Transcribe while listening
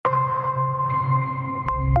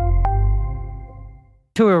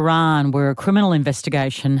To Iran, where a criminal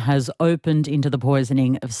investigation has opened into the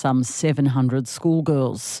poisoning of some 700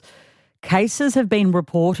 schoolgirls. Cases have been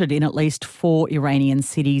reported in at least 4 Iranian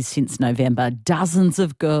cities since November. Dozens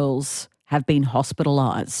of girls have been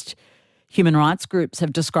hospitalised. Human rights groups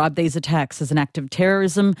have described these attacks as an act of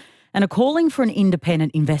terrorism and are calling for an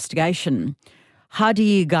independent investigation.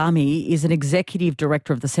 Hadi Ghami is an executive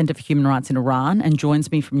director of the Centre for Human Rights in Iran and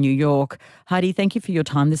joins me from New York. Hadi, thank you for your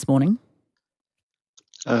time this morning.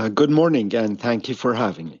 Good morning, and thank you for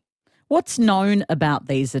having me. What's known about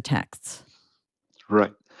these attacks?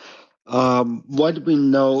 Right. What we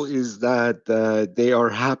know is that they are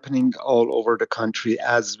happening all over the country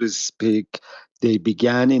as we speak. They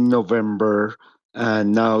began in November,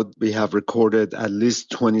 and now we have recorded at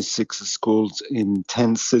least 26 schools in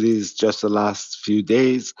 10 cities just the last few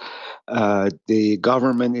days. The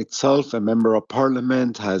government itself, a member of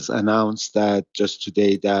parliament, has announced that just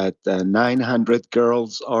today that 900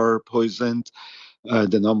 girls are poisoned.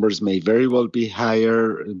 The numbers may very well be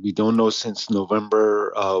higher. We don't know since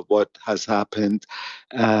November what has happened.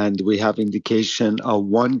 And we have indication of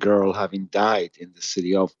one girl having died in the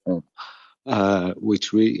city of Qom,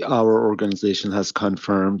 which our organization has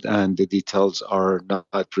confirmed, and the details are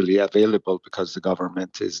not really available because the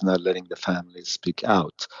government is not letting the families speak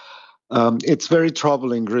out. It's very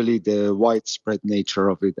troubling, really, the widespread nature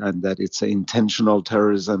of it, and that it's intentional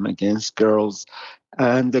terrorism against girls.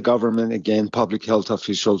 And the government, again, public health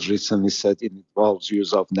officials recently said it involves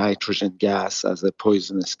use of nitrogen gas as a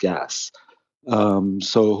poisonous gas.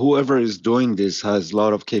 So whoever is doing this has a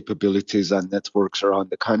lot of capabilities and networks around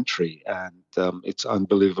the country, and it's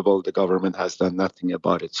unbelievable the government has done nothing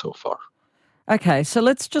about it so far. Okay, so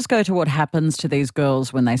let's just go to what happens to these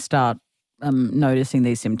girls when they start noticing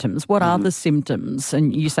these symptoms. What are the symptoms?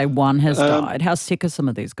 And you say one has died. How sick are some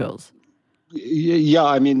of these girls? Yeah,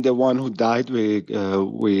 I mean, the one who died,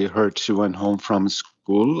 we heard she went home from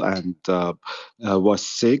school and was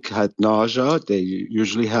sick, had nausea. They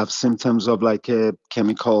usually have symptoms of like a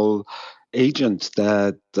chemical agent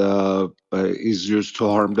that is used to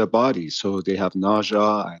harm the body. So they have nausea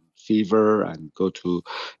and fever and go to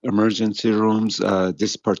emergency rooms.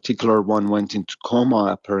 This particular one went into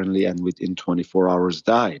coma apparently and within 24 hours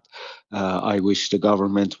died. I wish the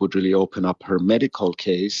government would really open up her medical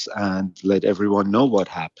case and let everyone know what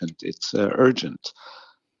happened. It's urgent.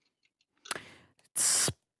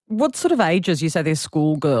 What sort of ages? You say they're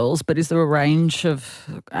schoolgirls, but is there a range of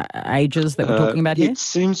ages that we're talking about here? It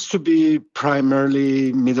seems to be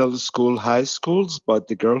primarily middle school, high schools, but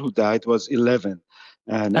the girl who died was 11.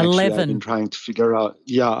 And 11. Actually, I've been trying to figure out,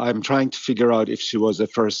 I'm trying to figure out if she was a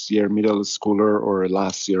first year middle schooler or a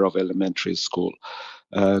last year of elementary school.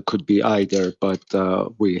 Could be either, but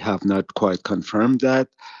we have not quite confirmed that.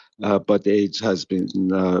 But the age has been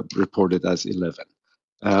reported as 11.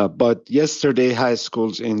 But yesterday, high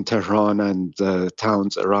schools in Tehran and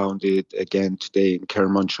towns around it, again today in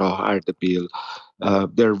Kermanshah, Ardabil,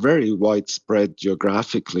 they're very widespread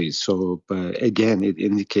geographically. So again, it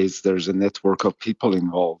indicates there's a network of people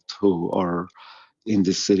involved who are in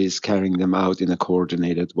the cities carrying them out in a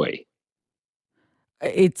coordinated way.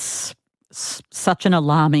 It's such an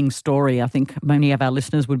alarming story. I think many of our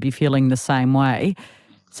listeners would be feeling the same way.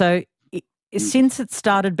 So since it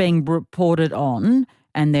started being reported on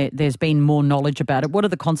and there's been more knowledge about it, what are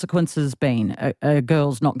the consequences been? Are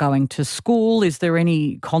girls not going to school? Is there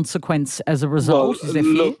any consequence as a result? Well, is there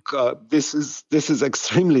fear? look, this is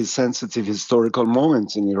extremely sensitive historical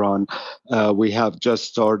moment in Iran. We have just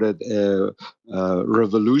started a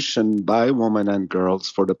revolution by women and girls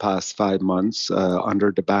for the past 5 months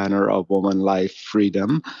under the banner of Woman, Life,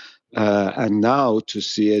 Freedom. And now to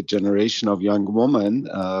see a generation of young women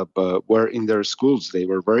but were in their schools, they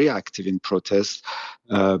were very active in protest,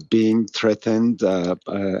 being threatened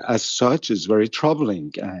as such is very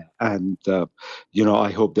troubling. I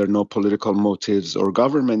hope there are no political motives or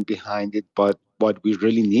government behind it, but what we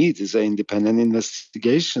really need is an independent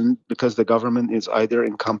investigation because the government is either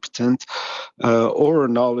incompetent or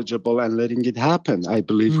knowledgeable and letting it happen. I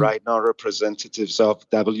believe right now representatives of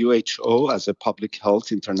WHO as a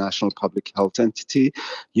international public health entity,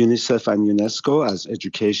 UNICEF and UNESCO as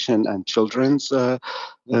education and children's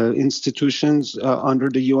institutions under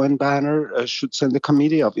the UN banner should send a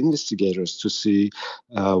committee of investigators to see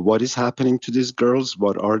what is happening to these girls,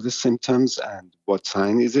 what are the symptoms and what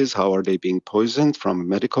sign is this, how are they being poisoned from a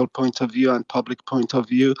medical point of view and public point of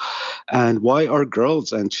view, and why are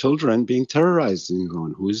girls and children being terrorized in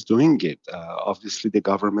Iran? Who is doing it? Obviously, the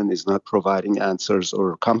government is not providing answers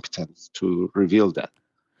or competence to reveal that.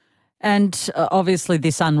 And obviously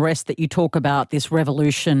this unrest that you talk about, this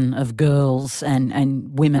revolution of girls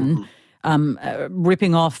and women,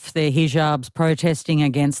 ripping off their hijabs, protesting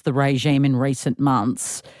against the regime in recent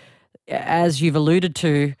months. As you've alluded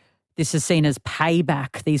to, this is seen as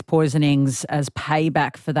payback, these poisonings as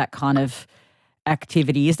payback for that kind of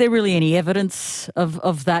activity. Is there really any evidence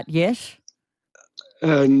of that yet?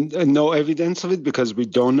 No evidence of it because we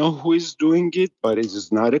don't know who is doing it, but it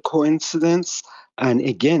is not a coincidence. And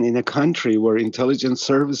again, in a country where intelligence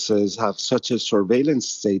services have such a surveillance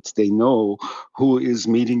state, they know who is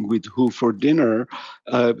meeting with who for dinner.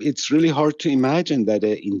 It's really hard to imagine that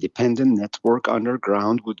an independent network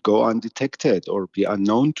underground would go undetected or be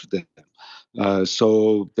unknown to them.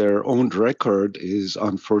 So their own record is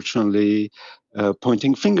unfortunately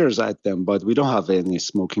pointing fingers at them, but we don't have any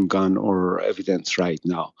smoking gun or evidence right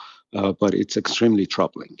now. But it's extremely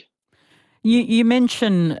troubling. You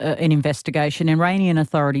mention an investigation. Iranian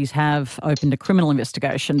authorities have opened a criminal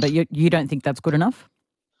investigation, but you don't think that's good enough?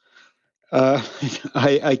 Uh,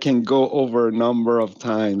 I can go over a number of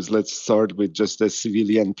times. Let's start with just a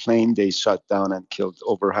civilian plane they shot down and killed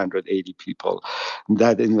over 180 people.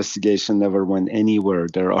 That investigation never went anywhere.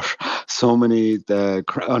 There are so many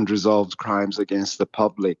unresolved crimes against the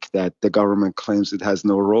public that the government claims it has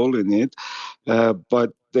no role in it.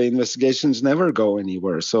 But the investigations never go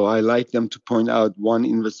anywhere. So I like them to point out one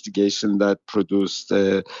investigation that produced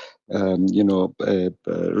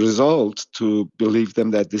result to believe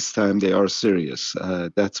them that this time they are serious.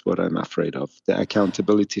 That's what I'm afraid of. The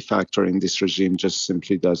accountability factor in this regime just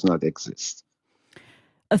simply does not exist.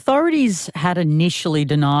 Authorities had initially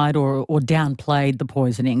denied or downplayed the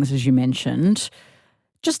poisonings, as you mentioned.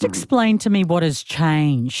 Just explain to me what has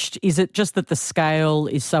changed. Is it just that the scale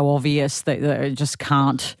is so obvious that they just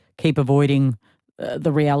can't keep avoiding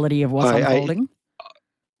the reality of what's unfolding?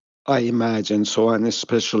 I imagine so, and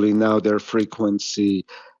especially now their frequency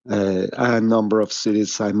and number of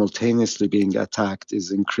cities simultaneously being attacked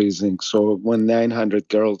is increasing. So when 900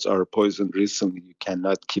 girls are poisoned recently, you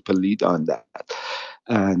cannot keep a lead on that.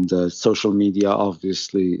 And social media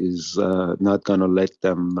obviously is not going to let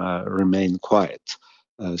them remain quiet.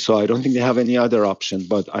 So I don't think they have any other option,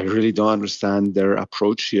 but I really don't understand their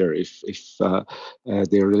approach here. If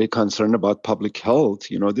they're really concerned about public health,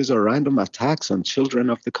 these are random attacks on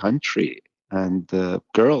children of the country and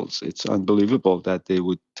girls. It's unbelievable that they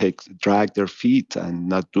would drag their feet and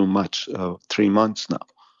not do much. 3 months now.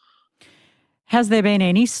 Has there been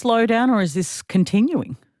any slowdown, or is this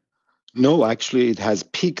continuing? No, actually, it has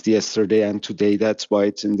peaked yesterday and today. That's why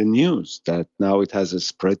it's in the news that now it has a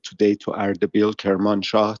spread today to Ardabil,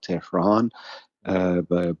 Kermanshah, Tehran,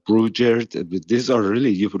 Brujer. These are really,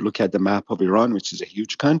 you would look at the map of Iran, which is a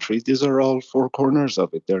huge country. These are all four corners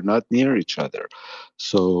of it. They're not near each other.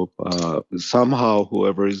 So somehow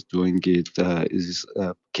whoever is doing it is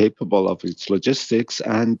capable of its logistics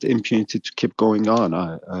and impunity to keep going on.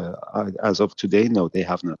 As of today, no, they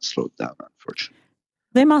have not slowed down, unfortunately.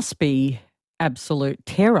 There must be absolute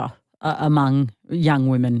terror among young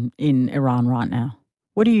women in Iran right now.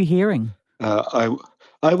 What are you hearing? I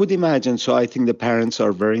would imagine so. I think the parents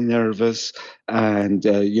are very nervous. And,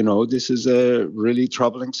 this is a really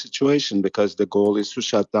troubling situation because the goal is to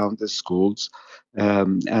shut down the schools.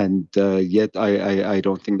 Yet I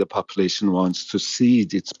don't think the population wants to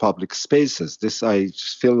cede its public spaces. This, I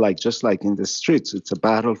feel like, just like in the streets, it's a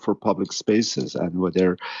battle for public spaces and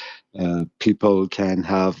whether people can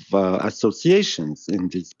have associations in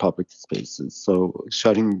these public spaces. So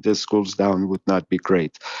shutting the schools down would not be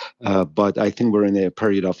great. But I think we're in a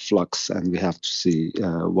period of flux and we have to see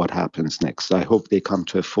what happens next. I hope they come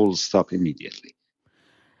to a full stop immediately.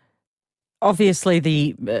 Obviously,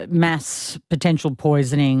 the mass potential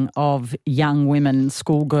poisoning of young women,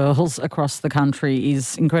 schoolgirls across the country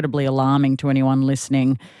is incredibly alarming to anyone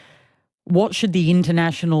listening. What should the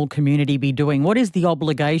international community be doing? What is the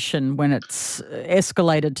obligation when it's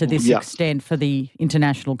escalated to this extent for the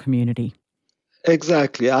international community?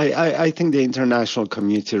 Exactly. I think the international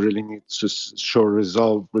community really needs to show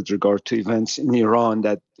resolve with regard to events in Iran,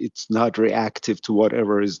 that it's not reactive to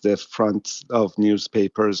whatever is the front of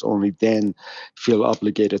newspapers, only then feel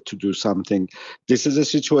obligated to do something. This is a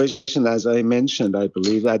situation, as I mentioned, I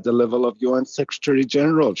believe at the level of UN Secretary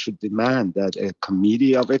General should demand that a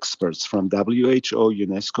committee of experts from WHO,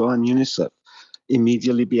 UNESCO, and UNICEF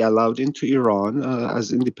immediately be allowed into Iran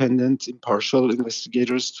as independent, impartial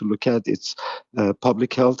investigators to look at its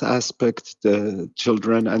public health aspect, the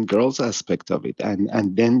children and girls aspect of it.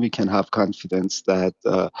 And then we can have confidence that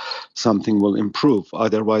something will improve.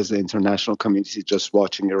 Otherwise, the international community just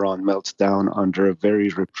watching Iran melt down under a very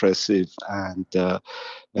repressive and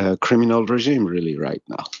criminal regime really right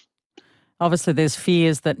now. Obviously, there's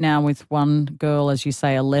fears that now with one girl, as you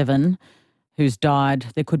say, 11, who's died.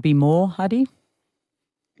 There could be more, Hadi?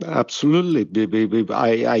 Absolutely.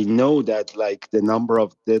 I know that the number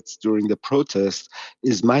of deaths during the protest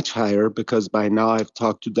is much higher because by now I've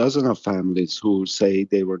talked to dozens of families who say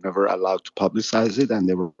they were never allowed to publicize it and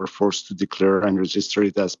they were forced to declare and register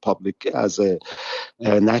it as a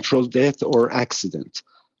natural death or accident.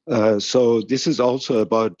 So this is also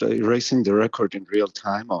about erasing the record in real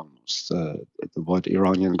time almost, what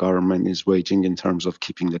Iranian government is waging in terms of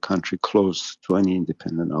keeping the country close to any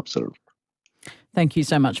independent observer. Thank you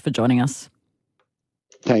so much for joining us.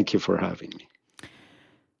 Thank you for having me.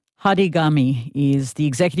 Hadi Ghami is the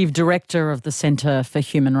Executive Director of the Centre for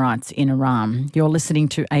Human Rights in Iran. You're listening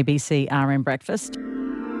to ABC RN Breakfast.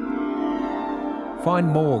 Find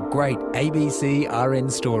more great ABC RN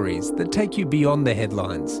stories that take you beyond the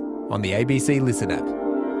headlines on the ABC Listen app.